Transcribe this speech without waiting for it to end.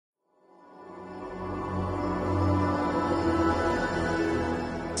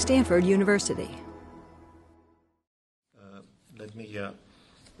Stanford University. Let me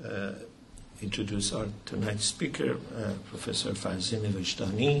introduce our tonight's speaker, Professor Farzin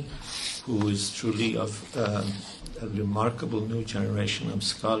Vejdani, who is truly of a remarkable new generation of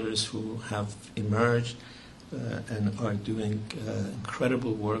scholars who have emerged and are doing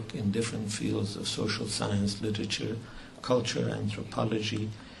incredible work in different fields of social science, literature, culture, anthropology.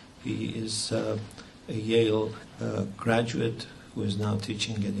 He is a Yale graduate who is now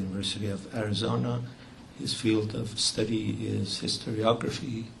teaching at the University of Arizona. His field of study is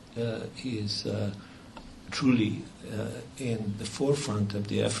historiography. He is truly in the forefront of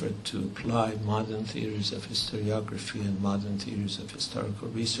the effort to apply modern theories of historiography and modern theories of historical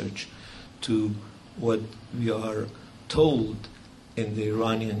research to what we are told in the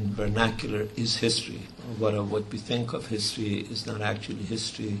Iranian vernacular is history. What we think of history is not actually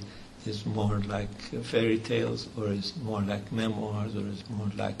history, is more like fairy tales, or is more like memoirs, or is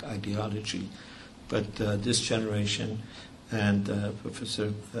more like ideology. But this generation and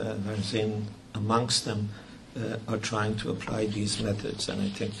Professor Farzin amongst them are trying to apply these methods, and I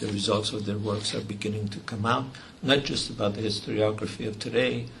think the results of their works are beginning to come out, not just about the historiography of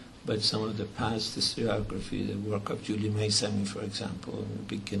today, but some of the past historiography, the work of Julie Maysami, for example,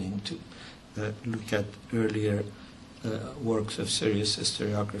 beginning to look at earlier works of serious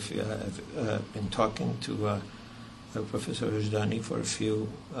historiography. I've been talking to Professor Vejdani for a few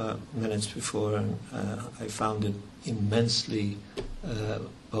minutes before, and I found it immensely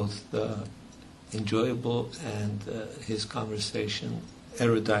both enjoyable and his conversation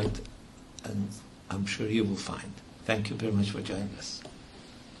erudite, and I'm sure you will find. Thank you very much for joining us.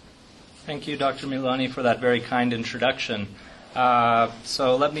 Thank you, Dr. Milani, for that very kind introduction.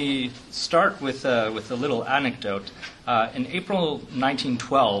 So let me start with a little anecdote. In April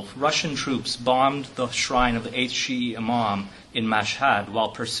 1912, Russian troops bombed the shrine of the 8th Shi'i Imam in Mashhad while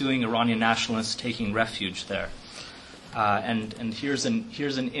pursuing Iranian nationalists taking refuge there. And here's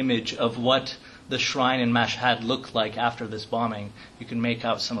an image of what the shrine in Mashhad looked like after this bombing. You can make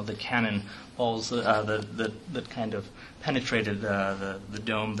out some of the cannon balls that kind of penetrated the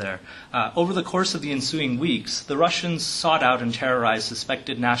dome there. Over the course of the ensuing weeks, the Russians sought out and terrorized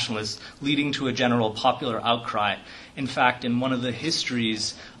suspected nationalists, leading to a general popular outcry. In fact, in one of the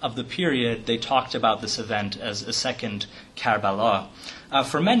histories of the period, they talked about this event as a second Karbala.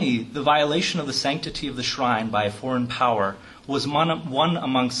 For many, the violation of the sanctity of the shrine by a foreign power was one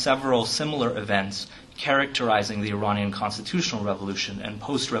among several similar events characterizing the Iranian constitutional revolution and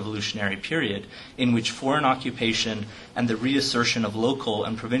post-revolutionary period, in which foreign occupation and the reassertion of local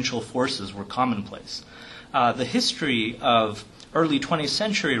and provincial forces were commonplace. The history of early 20th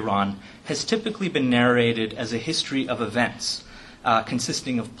century Iran has typically been narrated as a history of events,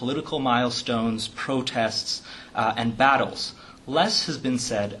 consisting of political milestones, protests, and battles. Less has been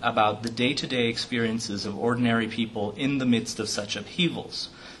said about the day-to-day experiences of ordinary people in the midst of such upheavals.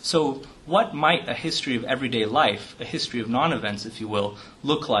 So what might a history of everyday life, a history of non-events, if you will,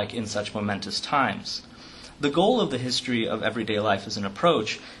 look like in such momentous times? The goal of the history of everyday life as an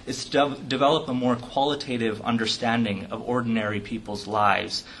approach is to develop a more qualitative understanding of ordinary people's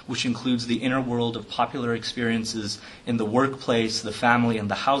lives, which includes the inner world of popular experiences in the workplace, the family, and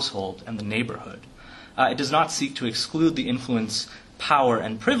the household, and the neighborhood. It does not seek to exclude the influence, power,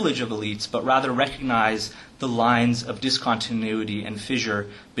 and privilege of elites, but rather recognize the lines of discontinuity and fissure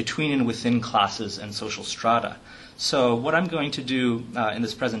between and within classes and social strata. So what I'm going to do in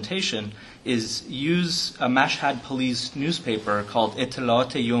this presentation is use a Mashhad police newspaper called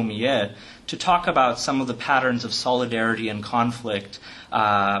Ethnography to talk about some of the patterns of solidarity and conflict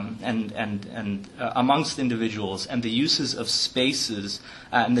and amongst individuals, and the uses of spaces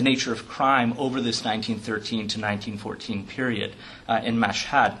and the nature of crime over this 1913 to 1914 period in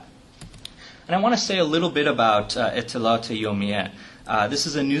Mashhad. And I want to say a little bit about Ethnography. This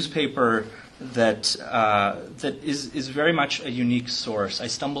is a newspaper that is very much a unique source. I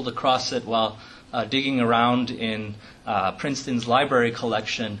stumbled across it while digging around in Princeton's library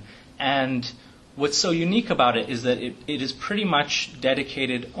collection, and what's so unique about it is that it is pretty much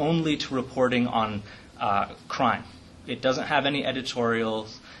dedicated only to reporting on crime. It doesn't have any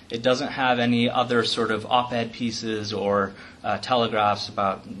editorials. It doesn't have any other sort of op-ed pieces or telegraphs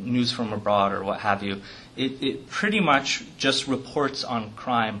about news from abroad or what have you. It pretty much just reports on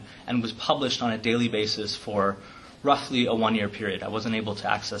crime and was published on a daily basis for roughly a one-year period. I wasn't able to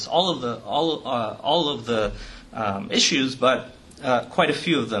access all of the issues, but quite a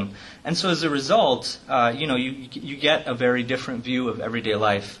few of them. And so as a result, you get a very different view of everyday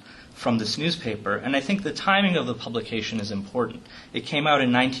life from this newspaper. And I think the timing of the publication is important. It came out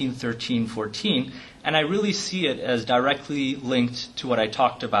in 1913-14, and I really see it as directly linked to what I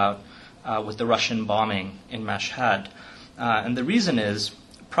talked about with the Russian bombing in Mashhad. And the reason is,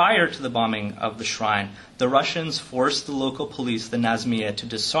 prior to the bombing of the shrine, the Russians forced the local police, the Nazmiye, to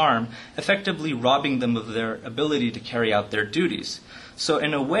disarm, effectively robbing them of their ability to carry out their duties. So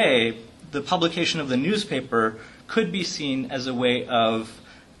in a way, the publication of the newspaper could be seen as a way of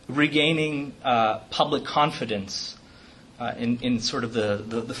regaining public confidence in sort of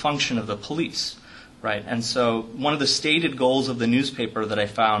the function of the police. Right, and so one of the stated goals of the newspaper that I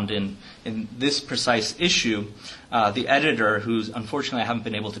found in this precise issue, the editor, who's unfortunately I haven't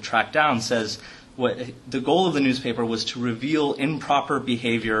been able to track down, says the goal of the newspaper was to reveal improper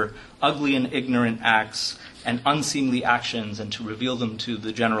behavior, ugly and ignorant acts, and unseemly actions, and to reveal them to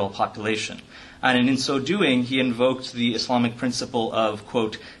the general population. And in so doing, he invoked the Islamic principle of,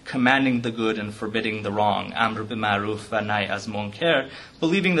 quote, commanding the good and forbidding the wrong, amr b'maruf wa nahy az munkar,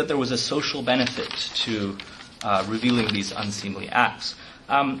 believing that there was a social benefit to revealing these unseemly acts.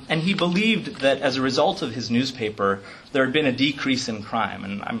 And he believed that as a result of his newspaper, there had been a decrease in crime,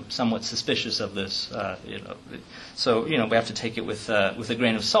 and I'm somewhat suspicious of this. So we have to take it with a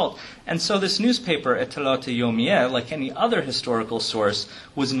grain of salt. And so this newspaper, Etelat-e Yomiyeh, like any other historical source,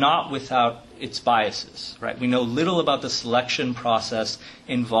 was not without its biases. Right? We know little about the selection process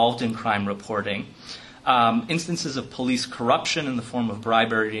involved in crime reporting. Instances of police corruption in the form of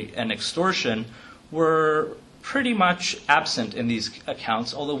bribery and extortion were pretty much absent in these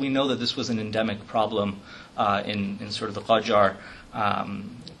accounts, although we know that this was an endemic problem in sort of the Qajar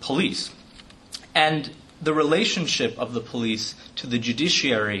police. And the relationship of the police to the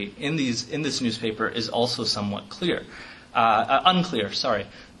judiciary in this newspaper is also somewhat unclear. Sorry.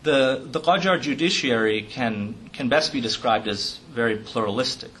 The Qajar judiciary can best be described as very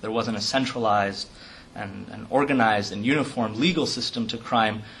pluralistic. There wasn't a centralized and organized and uniform legal system to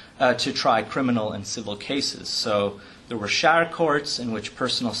try criminal and civil cases. So there were shar courts in which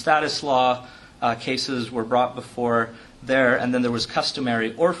personal status law cases were brought before there, and then there was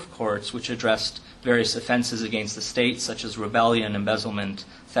customary orf courts which addressed various offenses against the state, such as rebellion, embezzlement,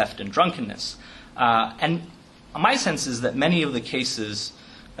 theft, and drunkenness. And my sense is that many of the cases,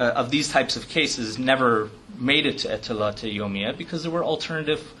 of these types of cases, never made it to Etelat-e Yomiyeh because there were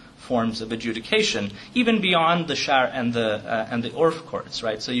alternative forms of adjudication, even beyond the shar and the orf courts,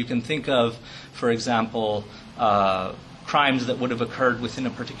 right? So you can think of, for example, crimes that would have occurred within a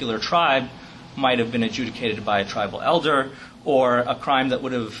particular tribe might have been adjudicated by a tribal elder, or a crime that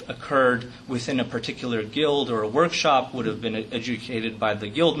would have occurred within a particular guild or a workshop would have been adjudicated by the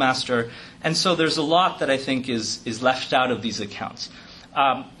guild master. And so there's a lot that I think is left out of these accounts.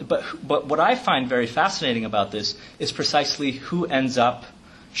 But what I find very fascinating about this is precisely who ends up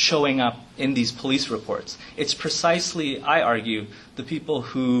showing up in these police reports. It's precisely, I argue, the people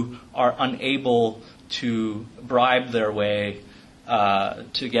who are unable to bribe their way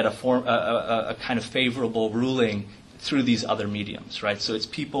to get a kind of favorable ruling through these other mediums, right? So it's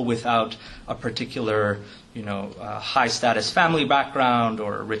people without a particular, high status family background,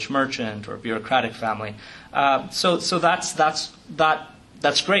 or a rich merchant, or a bureaucratic family. So that's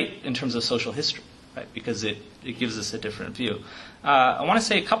great in terms of social history, right? Because it gives us a different view. I want to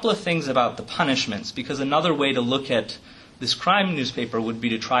say a couple of things about the punishments, because another way to look at this crime newspaper would be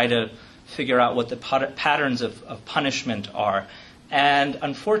to try to figure out what the patterns of punishment are. And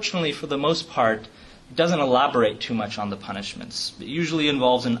unfortunately, for the most part, it doesn't elaborate too much on the punishments. It usually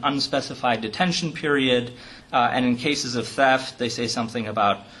involves an unspecified detention period, and in cases of theft, they say something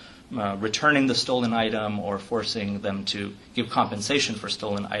about returning the stolen item or forcing them to give compensation for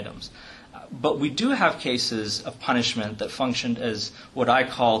stolen items. But we do have cases of punishment that functioned as what I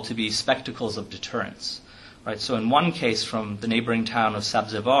call to be spectacles of deterrence. Right? So in one case from the neighboring town of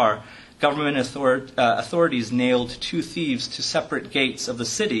Sabzevar, government authorities nailed 2 thieves to separate gates of the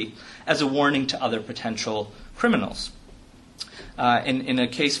city as a warning to other potential criminals. In a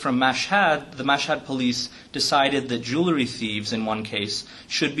case from Mashhad, the Mashhad police decided that jewelry thieves, in one case,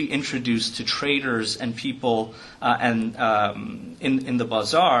 should be introduced to traders and people in the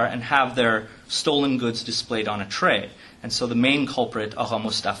bazaar and have their stolen goods displayed on a tray. And so the main culprit, Agha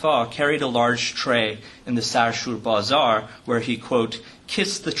Mustafa, carried a large tray in the Sarshur Bazaar where he, quote,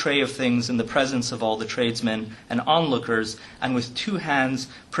 kissed the tray of things in the presence of all the tradesmen and onlookers, and with 2 hands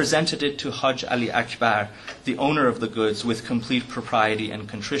presented it to Hajj Ali Akbar, the owner of the goods, with complete propriety and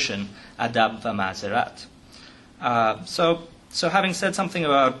contrition, adab va mazerat. So having said something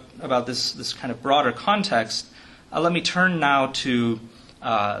about this kind of broader context, let me turn now to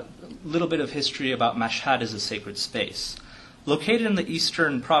a little bit of history about Mashhad as a sacred space. Located in the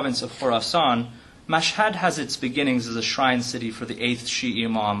eastern province of Khorasan, Mashhad has its beginnings as a shrine city for the 8th Shi'i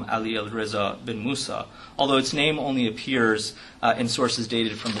Imam Ali al-Reza bin Musa, although its name only appears in sources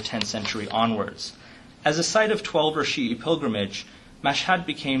dated from the 10th century onwards. As a site of Twelver Shi'i pilgrimage, Mashhad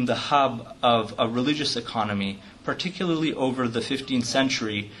became the hub of a religious economy, particularly over the 15th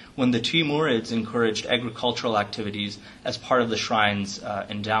century, when the Timurids encouraged agricultural activities as part of the shrine's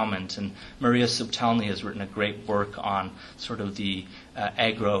endowment. And Maria Subtelny has written a great work on sort of the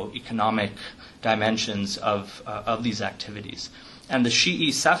agro-economic dimensions of these activities. And the Shi'i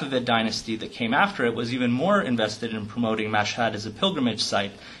Safavid dynasty that came after it was even more invested in promoting Mashhad as a pilgrimage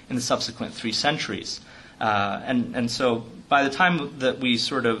site in the subsequent 3 centuries. And so by the time that we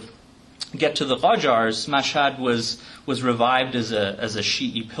sort of get to the Qajars, Mashhad was revived as a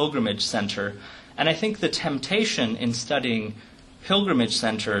Shi'i pilgrimage center. And I think the temptation in studying pilgrimage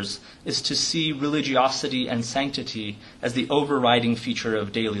centers is to see religiosity and sanctity as the overriding feature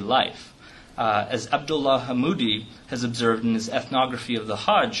of daily life. As Abdullah Hamoudi has observed in his Ethnography of the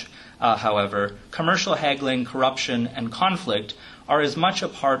Hajj, however, commercial haggling, corruption, and conflict are as much a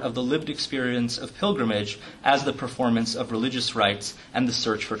part of the lived experience of pilgrimage as the performance of religious rites and the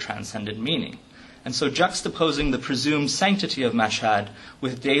search for transcendent meaning. And so juxtaposing the presumed sanctity of Mashhad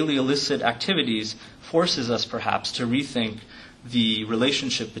with daily illicit activities forces us perhaps to rethink the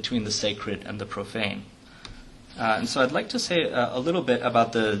relationship between the sacred and the profane. And so I'd like to say a little bit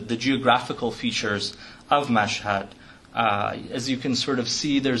about the geographical features of Mashhad. As you can sort of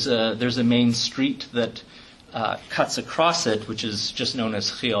see, there's a main street that cuts across it, which is just known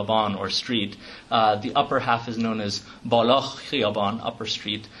as Khiyaban or street. The upper half is known as Balagh Khiyaban, upper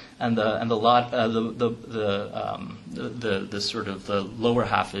street, and the sort of the lower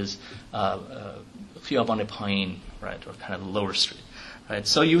half is Khiyaban Payin, right, or kind of the lower street. Right.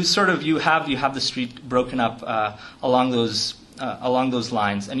 So you have the street broken up along those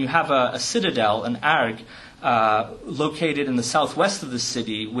lines, and you have a citadel, an arg, located in the southwest of the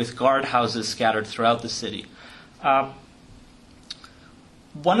city, with guard houses scattered throughout the city. One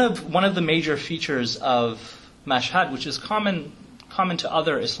of the major features of Mashhad, which is common to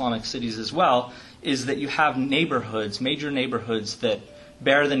other Islamic cities as well, is that you have major neighborhoods that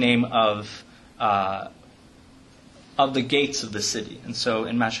bear the name of the gates of the city. And so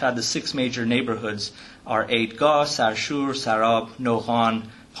in Mashhad, the 6 major neighborhoods are Eidgah, Sarshur, Sarab, Nohan,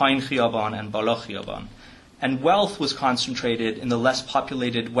 Payin Khiyaban, and Balagh Khiyaban. And wealth was concentrated in the less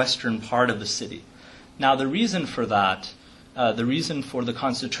populated western part of the city. Now, the reason for that, the reason for the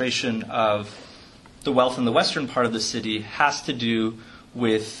concentration of the wealth in the western part of the city has to do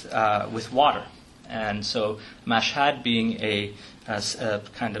with water. And so Mashhad being a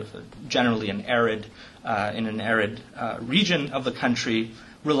kind of generally an arid region of the country,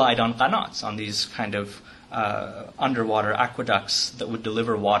 relied on qanats, on these kind of underwater aqueducts that would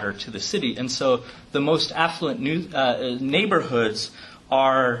deliver water to the city. And so the most affluent neighborhoods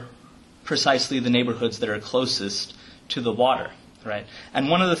are precisely the neighborhoods that are closest to the water, right? And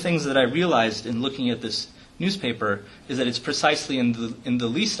one of the things that I realized in looking at this newspaper is that it's precisely in the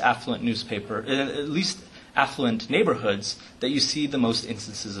least affluent least affluent neighborhoods that you see the most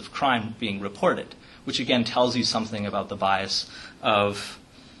instances of crime being reported, which again tells you something about the bias of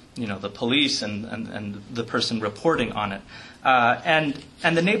the police and the person reporting on it. And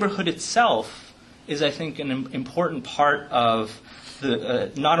the neighborhood itself is, I think, an important part of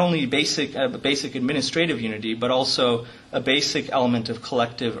the not only basic administrative unity, but also a basic element of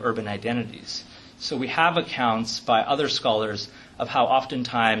collective urban identities. So we have accounts by other scholars of how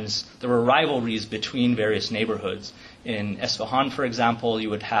oftentimes there were rivalries between various neighborhoods. In Esfahan, for example,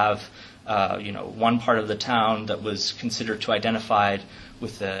 you would have one part of the town that was considered to identified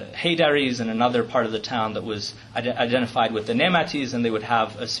with the Haydaris and another part of the town that was identified with the Nematis, and they would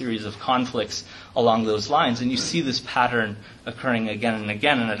have a series of conflicts along those lines. And you see this pattern occurring again and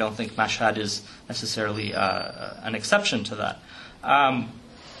again, and I don't think Mashhad is necessarily an exception to that.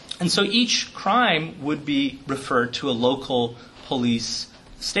 And so each crime would be referred to a local police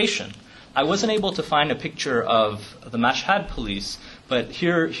station. I wasn't able to find a picture of the Mashhad police, but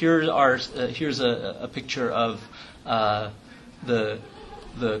here's a picture of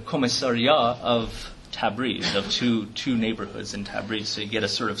the commissariat of Tabriz, of two neighborhoods in Tabriz, so you get a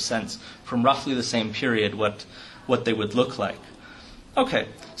sort of sense from roughly the same period what they would look like. Okay,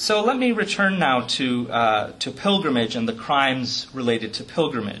 so let me return now to pilgrimage and the crimes related to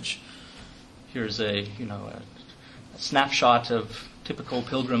pilgrimage. Here's a snapshot of typical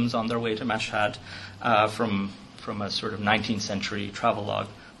pilgrims on their way to Mashhad from a sort of 19th century travelogue,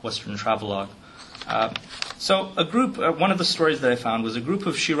 Western travelogue. So a group, one of the stories that I found was a group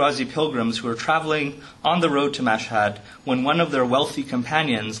of Shirazi pilgrims who were traveling on the road to Mashhad when one of their wealthy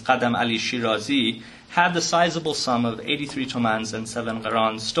companions, Qadam Ali Shirazi, had the sizable sum of 83 tomans and 7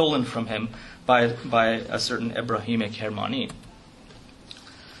 qarans stolen from him by a certain Ibrahim Kermani.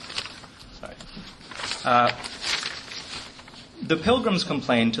 The pilgrims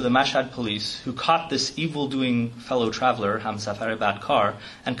complained to the Mashhad police, who caught this evil-doing fellow traveler, Hamsafar Badkar,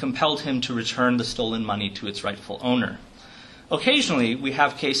 and compelled him to return the stolen money to its rightful owner. Occasionally, we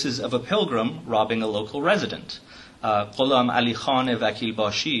have cases of a pilgrim robbing a local resident. Ghulam Ali Khan Vakil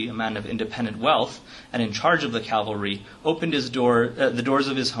Bashi, a man of independent wealth and in charge of the cavalry, opened the doors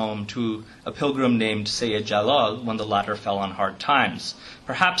of his home to a pilgrim named Sayyid Jalal when the latter fell on hard times,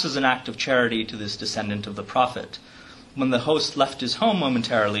 perhaps as an act of charity to this descendant of the Prophet. When the host left his home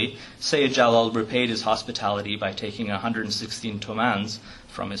momentarily, Sayyid Jalal repaid his hospitality by taking 116 tomans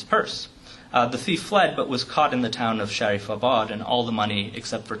from his purse. The thief fled, but was caught in the town of Sharifabad, and all the money,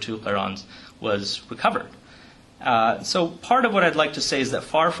 except for 2 qarans, was recovered. So part of what I'd like to say is that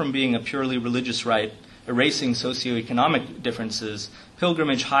far from being a purely religious rite, erasing socioeconomic differences,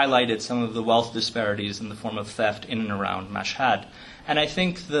 pilgrimage highlighted some of the wealth disparities in the form of theft in and around Mashhad. And I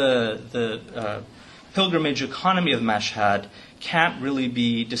think the pilgrimage economy of Mashhad can't really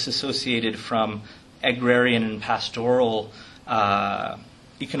be disassociated from agrarian and pastoral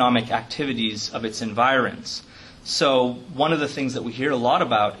economic activities of its environs. So one of the things that we hear a lot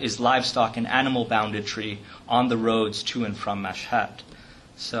about is livestock and animal banditry on the roads to and from Mashhad.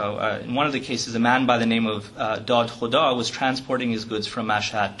 So in one of the cases, a man by the name of Dad Khuda was transporting his goods from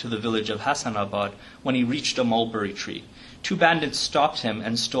Mashhad to the village of Hassanabad when he reached a mulberry tree. 2 bandits stopped him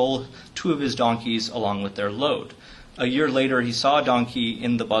and stole 2 of his donkeys along with their load. A year later, he saw a donkey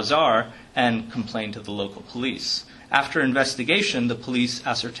in the bazaar and complained to the local police. After investigation, the police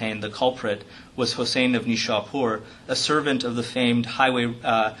ascertained the culprit was Hossein of Nishapur, a servant of the famed highway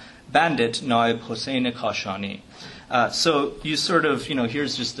bandit Naib Hossein Kashani. So you sort of,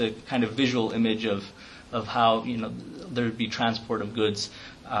 here's just a kind of visual image of how, there would be transport of goods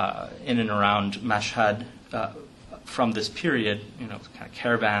in and around Mashhad from this period, kind of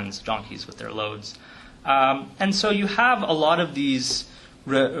caravans, donkeys with their loads. And so you have a lot of these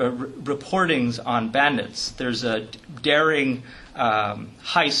reportings on bandits. There's a daring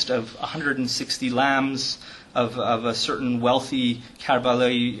heist of 160 lambs of a certain wealthy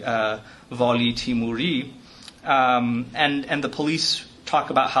Karbalai Vali Timuri, and the police talk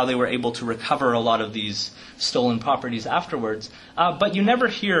about how they were able to recover a lot of these stolen properties afterwards. But you never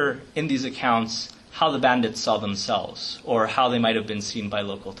hear in these accounts how the bandits saw themselves, or how they might have been seen by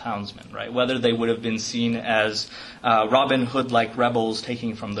local townsmen, right? Whether they would have been seen as Robin Hood-like rebels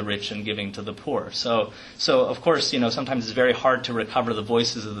taking from the rich and giving to the poor. So of course, sometimes it's very hard to recover the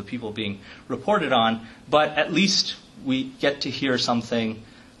voices of the people being reported on, but at least we get to hear something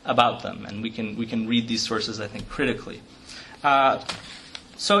about them, and we can read these sources, I think, critically.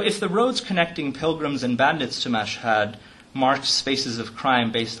 So if the roads connecting pilgrims and bandits to Mashhad marked spaces of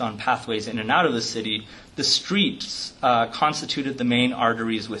crime based on pathways in and out of the city, the streets constituted the main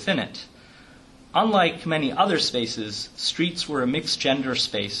arteries within it. Unlike many other spaces, streets were a mixed-gender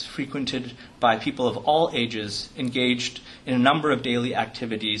space frequented by people of all ages engaged in a number of daily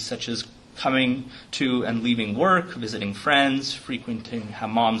activities such as coming to and leaving work, visiting friends, frequenting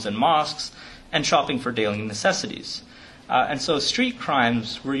hammams and mosques, and shopping for daily necessities. And so street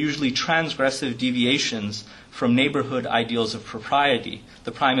crimes were usually transgressive deviations from neighborhood ideals of propriety,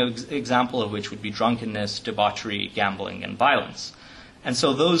 the prime example of which would be drunkenness, debauchery, gambling, and violence. And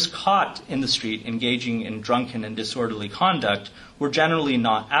so those caught in the street engaging in drunken and disorderly conduct were generally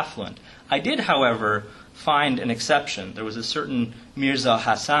not affluent. I did, however, find an exception. There was a certain Mirza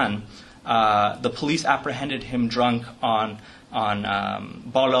Hassan. The police apprehended him drunk on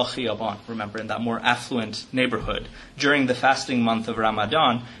Bala Khiyaban, remember, in that more affluent neighborhood, during the fasting month of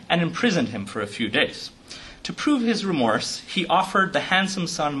Ramadan, and imprisoned him for a few days. To prove his remorse, he offered the handsome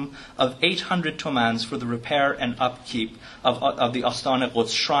sum of 800 tomans for the repair and upkeep of the Astana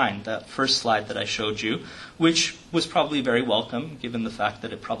Quds shrine, the first slide that I showed you, which was probably very welcome, given the fact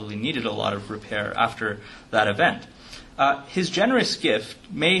that it probably needed a lot of repair after that event. His generous gift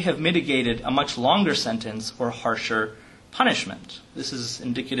may have mitigated a much longer sentence or harsher punishment. This is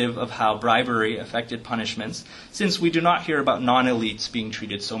indicative of how bribery affected punishments, since we do not hear about non-elites being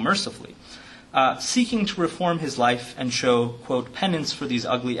treated so mercifully. Seeking to reform his life and show, quote, penance for these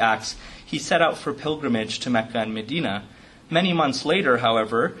ugly acts, he set out for pilgrimage to Mecca and Medina. Many months later,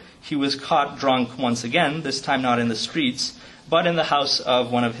 however, he was caught drunk once again, this time not in the streets, but in the house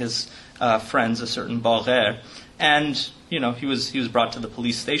of one of his friends, a certain Bagher, and he was brought to the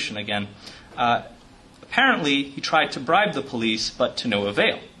police station again. Apparently, he tried to bribe the police, but to no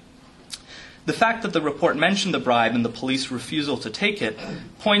avail. The fact that the report mentioned the bribe and the police refusal to take it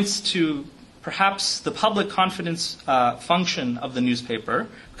points to perhaps the public confidence function of the newspaper,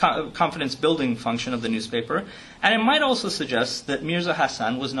 confidence-building function of the newspaper, and it might also suggest that Mirza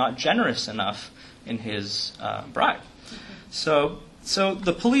Hassan was not generous enough in his bribe. So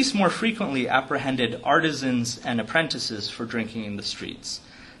the police more frequently apprehended artisans and apprentices for drinking in the streets.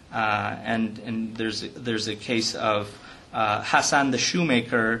 And there's a case of Hassan the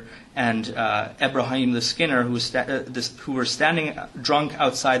shoemaker and Ibrahim the skinner who were standing drunk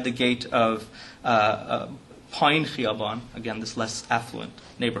outside the gate of Pain Khiyaban, again this less affluent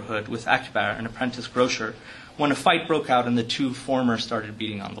neighborhood, with Akbar, an apprentice grocer, when a fight broke out and the two former started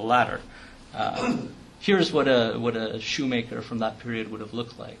beating on the latter. Here's what a shoemaker from that period would have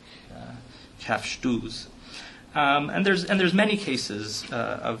looked like, kafshtuz. And there's many cases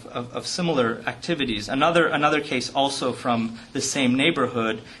of similar activities. Another case also from the same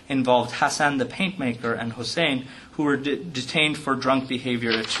neighborhood involved Hassan the paintmaker and Hussein, who were detained for drunk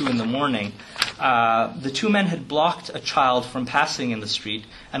behavior at 2 a.m. The two men had blocked a child from passing in the street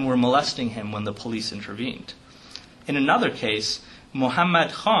and were molesting him when the police intervened. In another case,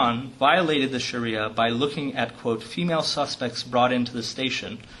 Muhammad Khan violated the Sharia by looking at, quote, female suspects brought into the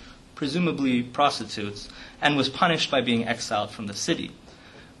station, presumably prostitutes, and was punished by being exiled from the city.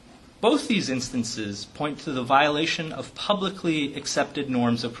 Both these instances point to the violation of publicly accepted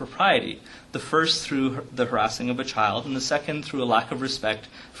norms of propriety, the first through the harassing of a child, and the second through a lack of respect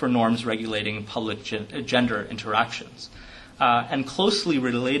for norms regulating public gender interactions. And closely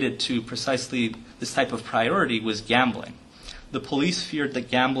related to precisely this type of priority was gambling. The police feared that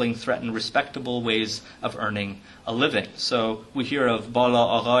gambling threatened respectable ways of earning a living. So we hear of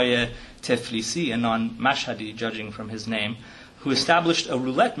Bala Aghaye Teflisi, a non-Mashhadi, judging from his name, who established a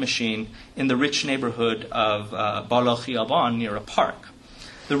roulette machine in the rich neighborhood of Bala Khiyaban near a park.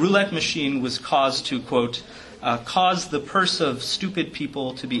 The roulette machine was caused to, quote, cause the purse of stupid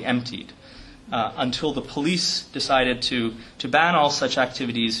people to be emptied, until the police decided to ban all such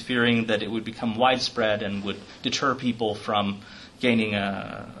activities, fearing that it would become widespread and would deter people from gaining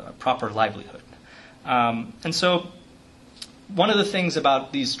a proper livelihood. And so one of the things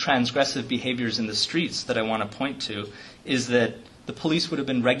about these transgressive behaviors in the streets that I want to point to is that the police would have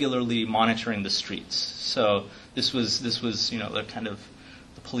been regularly monitoring the streets. So this was the kind of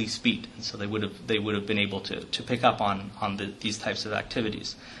the police beat, and so they would have been able to pick up on these types of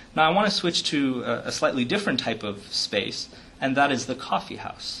activities. Now I want to switch to a slightly different type of space, and that is the coffee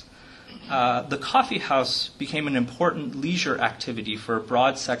house. The coffee house became an important leisure activity for a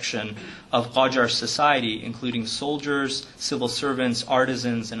broad section of Qajar society, including soldiers, civil servants,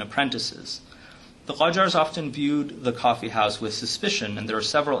 artisans, and apprentices. The Qajars often viewed the coffee house with suspicion, and there are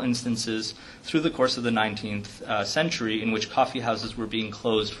several instances through the course of the 19th century in which coffee houses were being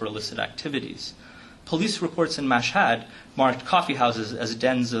closed for illicit activities. Police reports in Mashhad marked coffee houses as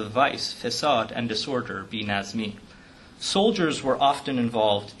dens of vice, fesad, and disorder, bi-nazmi. Soldiers were often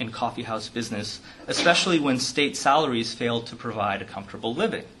involved in coffee house business, especially when state salaries failed to provide a comfortable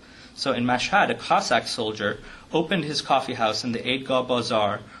living. So in Mashhad, a Cossack soldier opened his coffee house in the Eidgah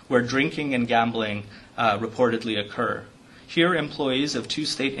Bazaar, where drinking and gambling reportedly occur. Here, employees of two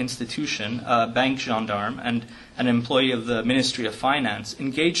state institutions, a bank gendarme and an employee of the Ministry of Finance,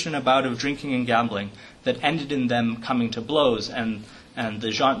 engaged in a bout of drinking and gambling that ended in them coming to blows, and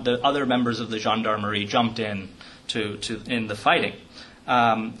the other members of the gendarmerie jumped in in the fighting.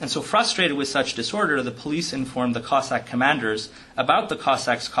 And so frustrated with such disorder, the police informed the Cossack commanders about the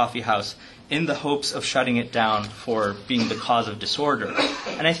Cossacks' coffee house in the hopes of shutting it down for being the cause of disorder.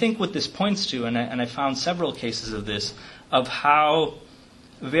 And I think what this points to, and I found several cases of this, of how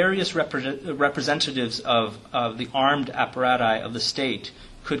various representatives of the armed apparati of the state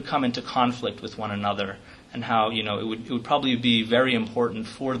could come into conflict with one another, and how it would probably be very important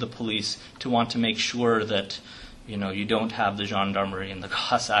for the police to want to make sure that you don't have the gendarmerie and the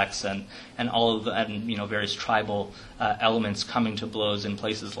Cossacks and all of the various tribal elements coming to blows in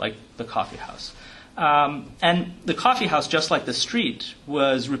places like the coffee house. And the coffee house, just like the street,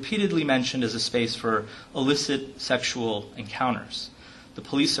 was repeatedly mentioned as a space for illicit sexual encounters. The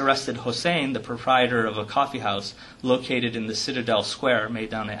police arrested Hossein, the proprietor of a coffee house located in the Citadel Square,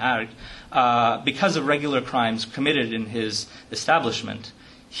 Meydan-e-Arg, because of regular crimes committed in his establishment.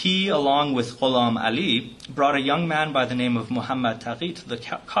 He, along with Ghulam Ali, brought a young man by the name of Muhammad Taghi to the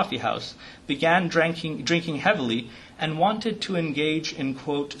coffee house, began drinking heavily, and wanted to engage in,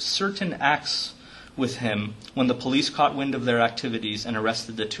 quote, certain acts with him when the police caught wind of their activities and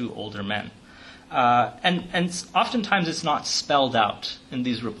arrested the two older men. And oftentimes it's not spelled out in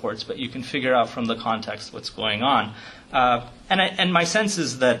these reports, but you can figure out from the context what's going on. And my sense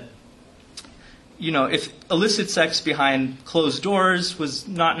is that, if illicit sex behind closed doors was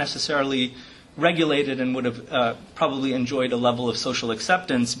not necessarily regulated and would have probably enjoyed a level of social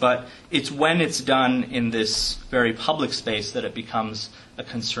acceptance, but it's when it's done in this very public space that it becomes a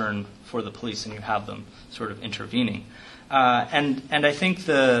concern for the police, and you have them sort of intervening. And I think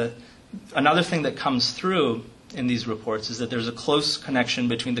another thing that comes through in these reports is that there's a close connection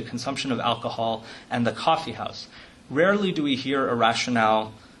between the consumption of alcohol and the coffee house. Rarely do we hear a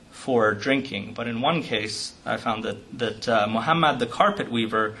rationale for drinking, but in one case, I found that Muhammad, the carpet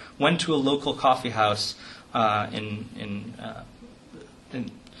weaver, went to a local coffee house in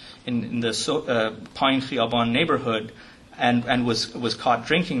the Pain Khiyaban neighborhood, and was caught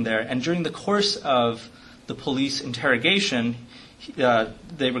drinking there. And during the course of the police interrogation,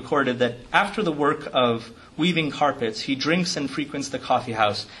 they recorded that after the work of weaving carpets, he drinks and frequents the coffee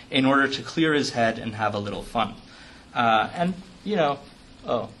house in order to clear his head and have a little fun.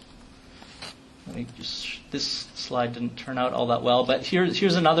 This slide didn't turn out all that well, but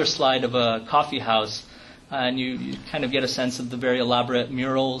here's another slide of a coffee house, and you kind of get a sense of the very elaborate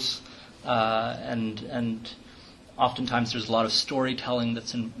murals, and oftentimes there's a lot of storytelling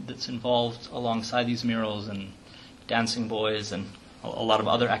that's involved alongside these murals, and dancing boys, and a lot of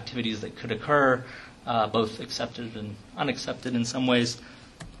other activities that could occur, both accepted and unaccepted in some ways.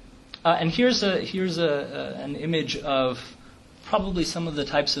 And here's an image of probably some of the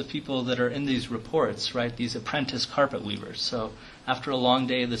types of people that are in these reports, right? These apprentice carpet weavers. So after a long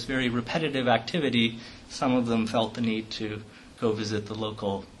day of this very repetitive activity, some of them felt the need to go visit the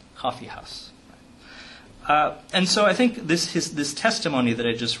local coffee house. And so I think this testimony that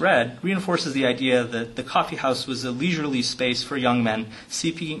I just read reinforces the idea that the coffee house was a leisurely space for young men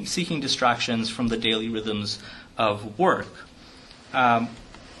seeking distractions from the daily rhythms of work.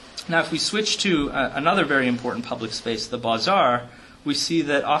 Now, if we switch to another very important public space, the bazaar, we see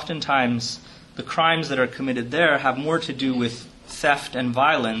that oftentimes the crimes that are committed there have more to do with theft and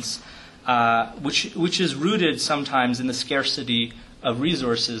violence, which is rooted sometimes in the scarcity of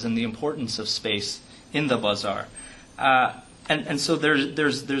resources and the importance of space in the bazaar. And so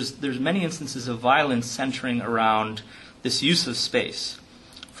there's many instances of violence centering around this use of space.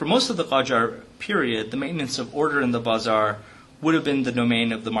 For most of the Qajar period, the maintenance of order in the bazaar would have been the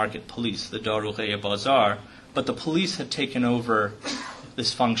domain of the market police, the Darughe Bazar, but the police had taken over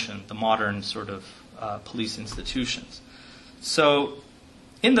this function, the modern sort of police institutions. So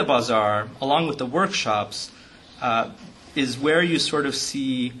in the bazaar, along with the workshops, is where you sort of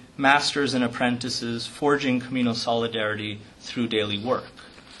see masters and apprentices forging communal solidarity through daily work.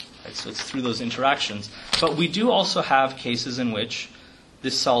 Right? So it's through those interactions. But we do also have cases in which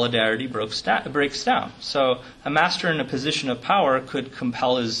this solidarity breaks down. So a master in a position of power could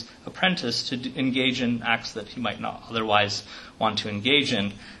compel his apprentice to engage in acts that he might not otherwise want to engage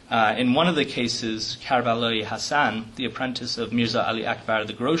in. In one of the cases, Karbalai Hassan, the apprentice of Mirza Ali Akbar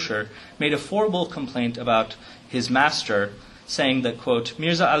the grocer, made a formal complaint about his master, saying that, quote,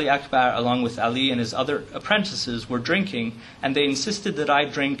 Mirza Ali Akbar, along with Ali and his other apprentices, were drinking, and they insisted that I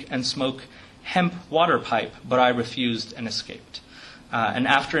drink and smoke hemp water pipe, but I refused and escaped. And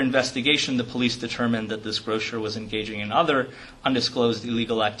after investigation, the police determined that this grocer was engaging in other undisclosed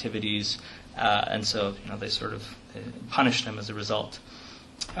illegal activities, and so they sort of punished him as a result.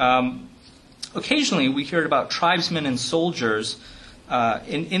 Occasionally, we heard about tribesmen and soldiers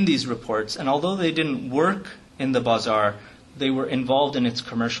in these reports, and although they didn't work in the bazaar, they were involved in its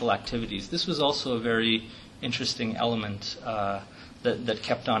commercial activities. This was also a very interesting element that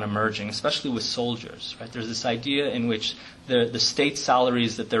kept on emerging, especially with soldiers. Right? There's this idea in which the state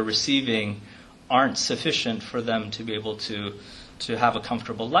salaries that they're receiving aren't sufficient for them to be able to have a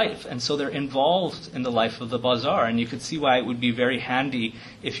comfortable life. And so they're involved in the life of the bazaar. And you could see why it would be very handy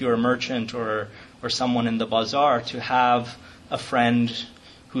if you're a merchant or someone in the bazaar to have a friend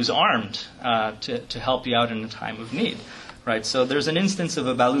who's armed to help you out in a time of need. Right, so there's an instance of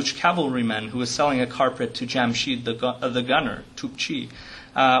a Baluch cavalryman who was selling a carpet to Jamshid, the gunner, Tupchi,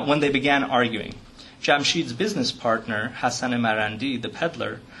 when they began arguing. Jamshid's business partner, Hassan Marandi, the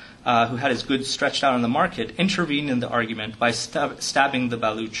peddler, who had his goods stretched out on the market, intervened in the argument by stabbing the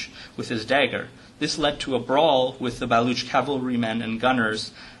Baluch with his dagger. This led to a brawl with the Baluch cavalrymen and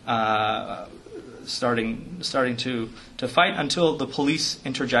gunners starting to fight until the police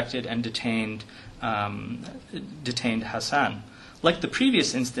interjected and detained Hassan. Like the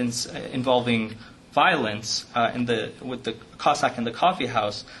previous instance involving violence with the Cossack and the coffee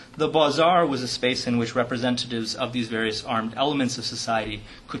house, the bazaar was a space in which representatives of these various armed elements of society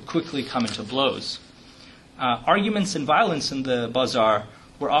could quickly come into blows. Arguments and violence in the bazaar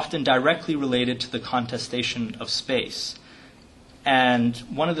were often directly related to the contestation of space. And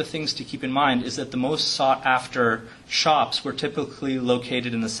one of the things to keep in mind is that the most sought-after shops were typically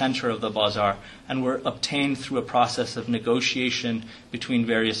located in the center of the bazaar and were obtained through a process of negotiation between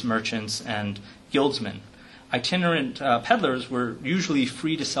various merchants and guildsmen. Itinerant peddlers were usually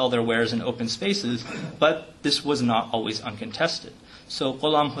free to sell their wares in open spaces, but this was not always uncontested. So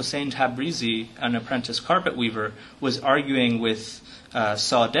Ghulam Hussein Tabrizi, an apprentice carpet weaver, was arguing with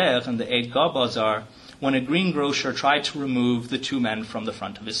Sadegh in the Eidgah Bazaar when a greengrocer tried to remove the two men from the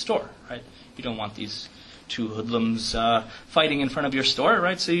front of his store. Right? You don't want these two hoodlums fighting in front of your store,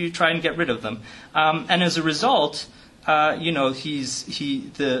 right? So you try and get rid of them. And as a result, the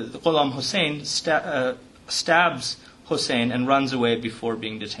Ghulam Hussein stabs Hussein and runs away before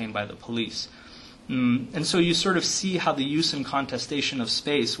being detained by the police. And so you sort of see how the use and contestation of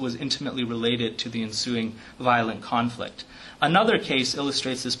space was intimately related to the ensuing violent conflict. Another case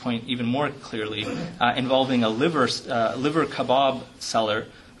illustrates this point even more clearly, involving a liver kebab seller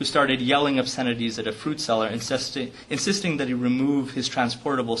who started yelling obscenities at a fruit seller, insisting that he remove his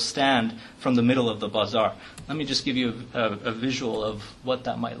transportable stand from the middle of the bazaar. Let me just give you a visual of what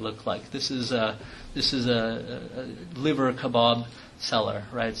that might look like. This is a liver kebab seller,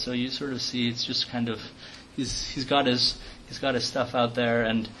 right? So you sort of see it's just kind of he's got his stuff out there,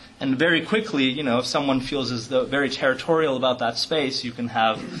 and very quickly, if someone feels as though very territorial about that space, you can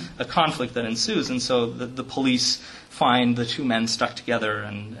have a conflict that ensues, and so the police find the two men stuck together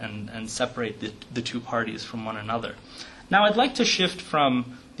and separate the two parties from one another. Now, I'd like to shift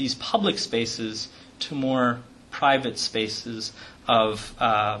from these public spaces to more private spaces of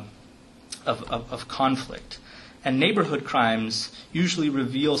conflict. And neighborhood crimes usually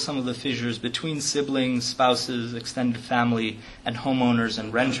reveal some of the fissures between siblings, spouses, extended family, and homeowners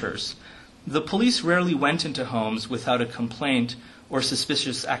and renters. The police rarely went into homes without a complaint or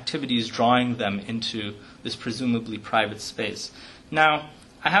suspicious activities drawing them into this presumably private space. Now,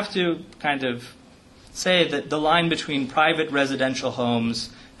 I have to kind of say that the line between private residential homes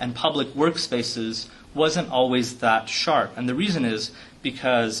and public workspaces wasn't always that sharp. And the reason is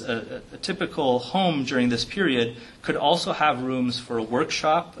because a typical home during this period could also have rooms for a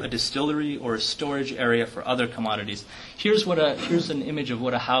workshop, a distillery, or a storage area for other commodities. Here's an image of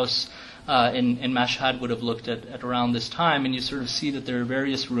what a house in Mashhad would have looked at around this time, and you sort of see that there are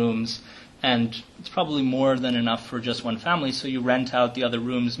various rooms, and it's probably more than enough for just one family, so you rent out the other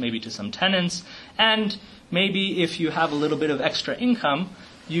rooms maybe to some tenants, and maybe if you have a little bit of extra income,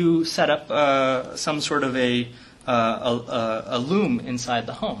 you set up some sort of a loom inside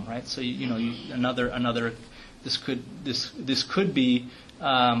the home, right? So another. This could be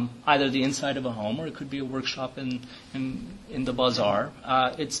either the inside of a home, or it could be a workshop in the bazaar.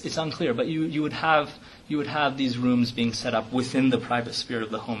 It's unclear, but you would have these rooms being set up within the private sphere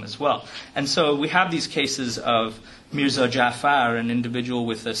of the home as well. And so we have these cases of Mirza Jafar, an individual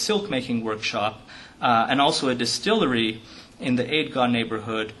with a silk making workshop, and also a distillery in the Eidgah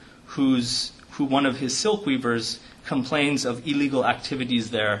neighborhood, who one of his silk weavers complains of illegal activities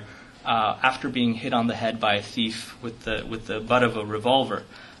there after being hit on the head by a thief with the butt of a revolver.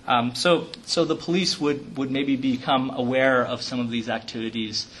 So the police would maybe become aware of some of these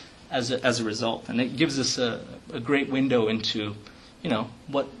activities as a result, and it gives us a great window into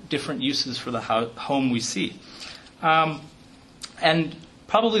what different uses for the home we see. And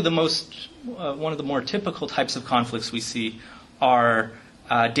probably one of the more typical types of conflicts we see are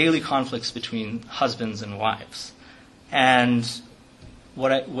daily conflicts between husbands and wives. And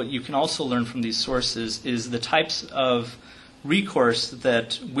what you can also learn from these sources is the types of recourse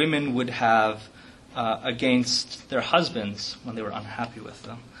that women would have against their husbands when they were unhappy with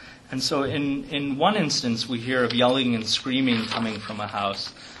them. And so in one instance, we hear of yelling and screaming coming from a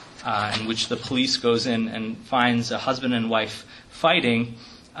house in which the police goes in and finds a husband and wife fighting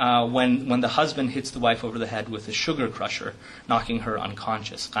when the husband hits the wife over the head with a sugar crusher, knocking her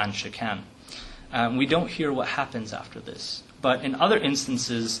unconscious, Qan Shakan. We don't hear what happens after this. But in other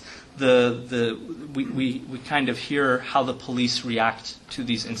instances, we kind of hear how the police react to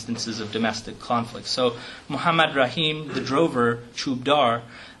these instances of domestic conflict. So Muhammad Rahim, the drover, Chubdar,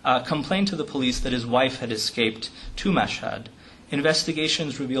 complained to the police that his wife had escaped to Mashhad.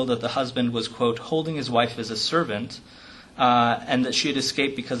 Investigations revealed that the husband was, quote, holding his wife as a servant, and that she had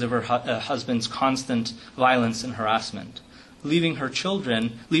escaped because of her husband's constant violence and harassment. Leaving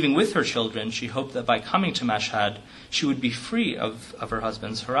with her children, she hoped that by coming to Mashhad, she would be free of her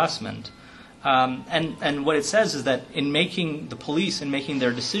husband's harassment. And what it says is that the police, in making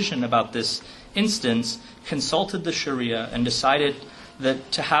their decision about this instance, consulted the Sharia and decided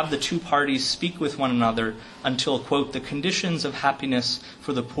that to have the two parties speak with one another until, quote, the conditions of happiness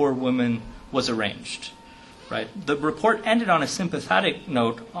for the poor woman was arranged. Right? The report ended on a sympathetic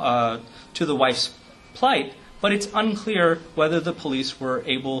note to the wife's plight, but it's unclear whether the police were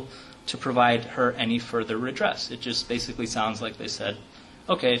able to provide her any further redress. It just basically sounds like they said,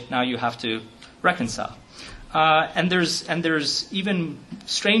 okay, now you have to reconcile. And there's even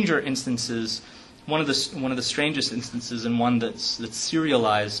stranger instances. One of the strangest instances, and one that's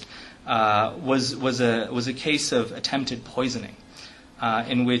serialized, was a case of attempted poisoning,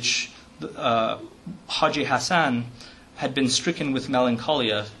 in which Haji Hassan had been stricken with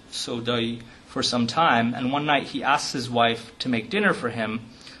melancholia, sodai, for some time, and one night he asks his wife to make dinner for him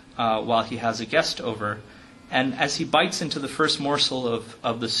while he has a guest over. And as he bites into the first morsel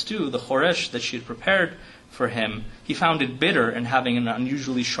of the stew, the khoresh that she had prepared for him, he found it bitter and having an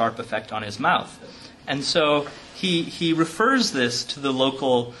unusually sharp effect on his mouth. And so he refers this to the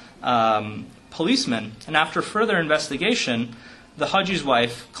local policeman, and after further investigation, the Haji's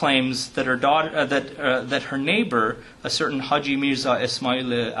wife claims that her daughter, that her neighbor, a certain Haji Mirza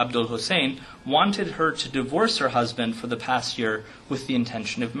Ismail Abdul Hussein, wanted her to divorce her husband for the past year with the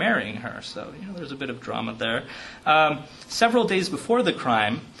intention of marrying her. So there's a bit of drama there. Several days before the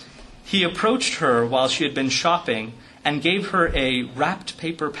crime, he approached her while she had been shopping and gave her a wrapped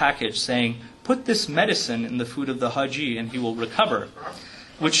paper package saying, "Put this medicine in the food of the Haji and he will recover,"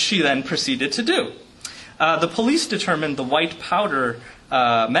 which she then proceeded to do. The police determined the white powder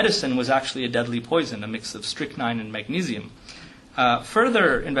medicine was actually a deadly poison, a mix of strychnine and magnesium.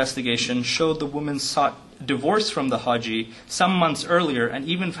 Further investigation showed the woman sought divorce from the Haji some months earlier and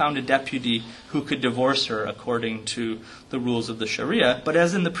even found a deputy who could divorce her according to the rules of the Sharia. But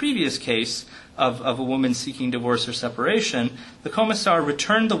as in the previous case of a woman seeking divorce or separation, the commissar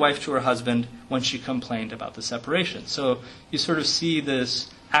returned the wife to her husband when she complained about the separation. So you sort of see this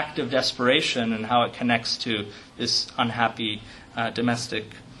act of desperation and how it connects to this unhappy domestic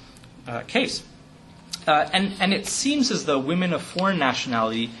case. And it seems as though women of foreign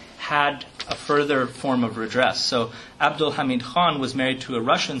nationality had a further form of redress. So Abdul Hamid Khan was married to a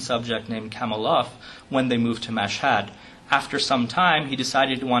Russian subject named Kamalov when they moved to Mashhad. After some time, he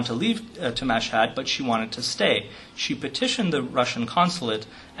decided to want to leave to Mashhad, but she wanted to stay. She petitioned the Russian consulate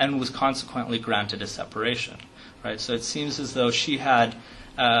and was consequently granted a separation. Right? So it seems as though she had,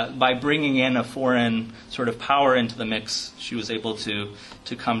 by bringing in a foreign sort of power into the mix, she was able to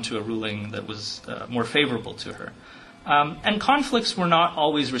come to a ruling that was more favorable to her. And conflicts were not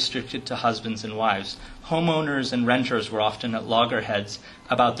always restricted to husbands and wives. Homeowners and renters were often at loggerheads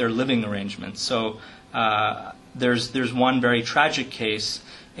about their living arrangements. So there's one very tragic case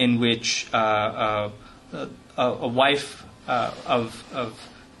in which a wife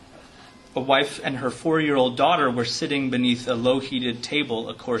and her 4-year-old daughter were sitting beneath a low-heated table,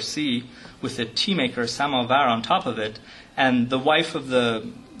 a kursi, with a tea maker, samovar, on top of it, and the wife of the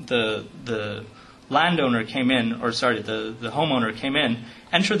landowner came in, the homeowner came in,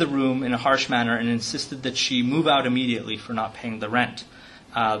 entered the room in a harsh manner, and insisted that she move out immediately for not paying the rent.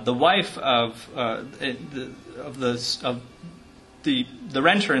 The wife of the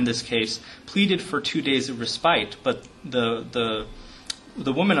renter in this case pleaded for 2 days of respite, but the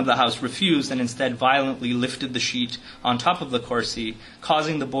woman of the house refused and instead violently lifted the sheet on top of the kursi,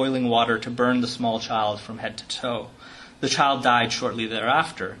 causing the boiling water to burn the small child from head to toe. The child died shortly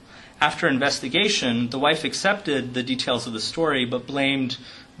thereafter. After investigation, the wife accepted the details of the story, but blamed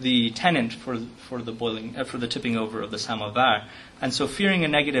the tenant for the tipping over of the samovar. And so, fearing a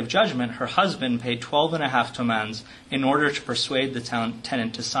negative judgment, her husband paid 12.5 tomans in order to persuade the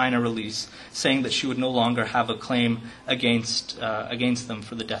tenant to sign a release, saying that she would no longer have a claim against them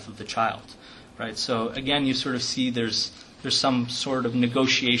for the death of the child. Right. So again, you sort of see there's some sort of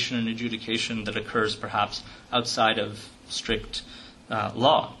negotiation and adjudication that occurs perhaps outside of strict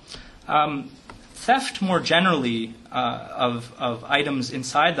law. Theft more generally of items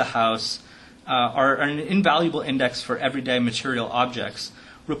inside the house are an invaluable index for everyday material objects.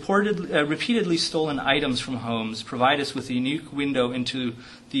 Repeatedly stolen items from homes provide us with a unique window into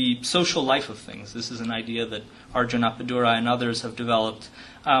the social life of things. This is an idea that Arjun Appadura and others have developed.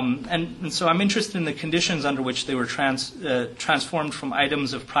 And so I'm interested in the conditions under which they were transformed from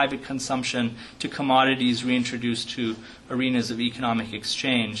items of private consumption to commodities reintroduced to arenas of economic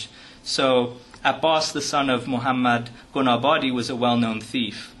exchange. So Abbas, the son of Muhammad Gonabadi, was a well-known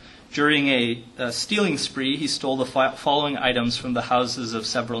thief. During a stealing spree, he stole the following items from the houses of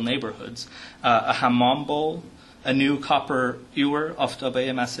several neighborhoods: a hammam bowl, a new copper ewer,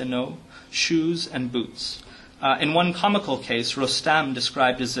 aftabe maseno, shoes, and boots. In one comical case, Rostam,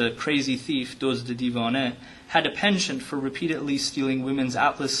 described as a crazy thief, dozd divane, had a penchant for repeatedly stealing women's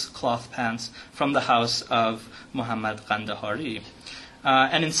atlas cloth pants from the house of Muhammad Kandahari.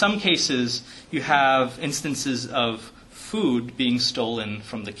 And in some cases, you have instances of food being stolen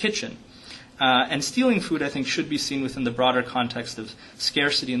from the kitchen. And stealing food, I think, should be seen within the broader context of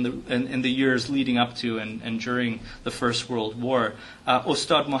scarcity in the years leading up to and during the First World War.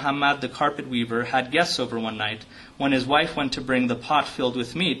 Ustad Muhammad, the carpet weaver, had guests over one night. When his wife went to bring the pot filled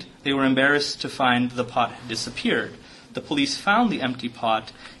with meat, they were embarrassed to find the pot had disappeared. The police found the empty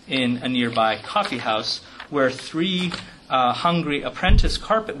pot in a nearby coffee house where 3 hungry apprentice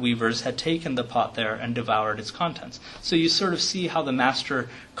carpet weavers had taken the pot there and devoured its contents. So you sort of see how the master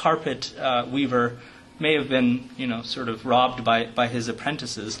carpet weaver may have been, sort of robbed by his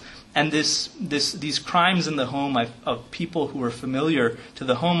apprentices. And these crimes in the home of people who were familiar to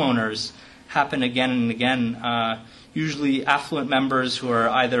the homeowners happen again and again. Usually affluent members who are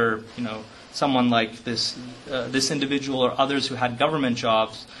either, someone like this individual or others who had government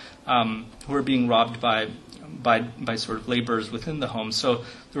jobs who are being robbed by sort of laborers within the home. So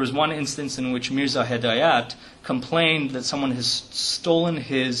there was one instance in which Mirza Hedayat complained that someone has stolen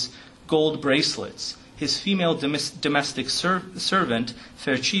his gold bracelets. His female domestic servant,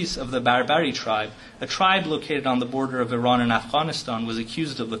 Ferchis of the Barbari tribe, a tribe located on the border of Iran and Afghanistan, was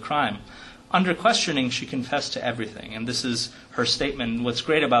accused of the crime. Under questioning, she confessed to everything, and this is her statement. What's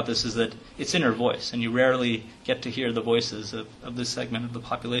great about this is that it's in her voice, and you rarely get to hear the voices of this segment of the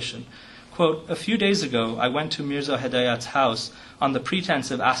population. Quote, "A few days ago, I went to Mirza Hedayat's house on the pretense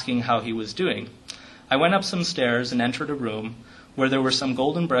of asking how he was doing. I went up some stairs and entered a room where there were some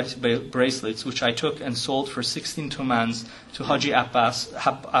golden bracelets, which I took and sold for 16 tumans to Haji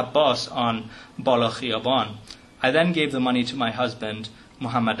Abbas on Bala Khiyaban. I then gave the money to my husband,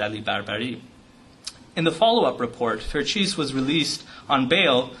 Muhammad Ali Barbari." In the follow-up report, Ferchis was released on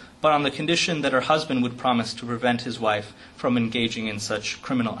bail, but on the condition that her husband would promise to prevent his wife from engaging in such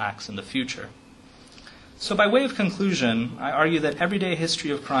criminal acts in the future. So by way of conclusion, I argue that everyday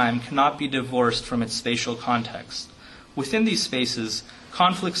history of crime cannot be divorced from its spatial context. Within these spaces,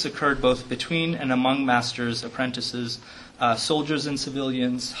 conflicts occurred both between and among masters, apprentices, soldiers and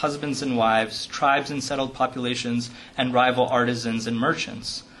civilians, husbands and wives, tribes and settled populations, and rival artisans and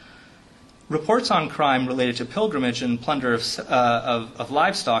merchants. Reports on crime related to pilgrimage and plunder of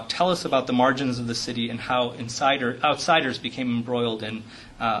livestock tell us about the margins of the city and how outsiders became embroiled in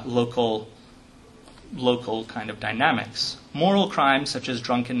local kind of dynamics. Moral crimes such as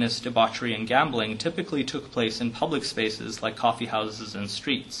drunkenness, debauchery, and gambling typically took place in public spaces like coffee houses and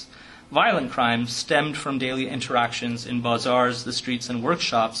streets. Violent crimes stemmed from daily interactions in bazaars, the streets, and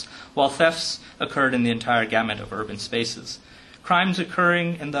workshops, while thefts occurred in the entire gamut of urban spaces. Crimes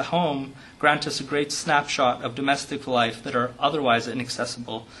occurring in the home grant us a great snapshot of domestic life that are otherwise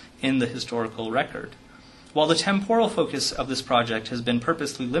inaccessible in the historical record. While the temporal focus of this project has been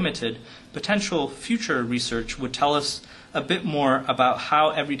purposely limited, potential future research would tell us a bit more about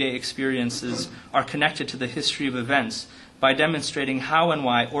how everyday experiences are connected to the history of events by demonstrating how and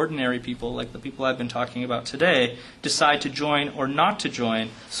why ordinary people, like the people I've been talking about today, decide to join or not to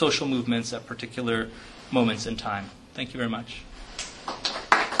join social movements at particular moments in time. Thank you very much.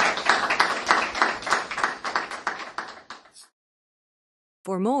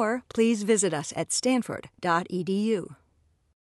 For more, please visit us at stanford.edu.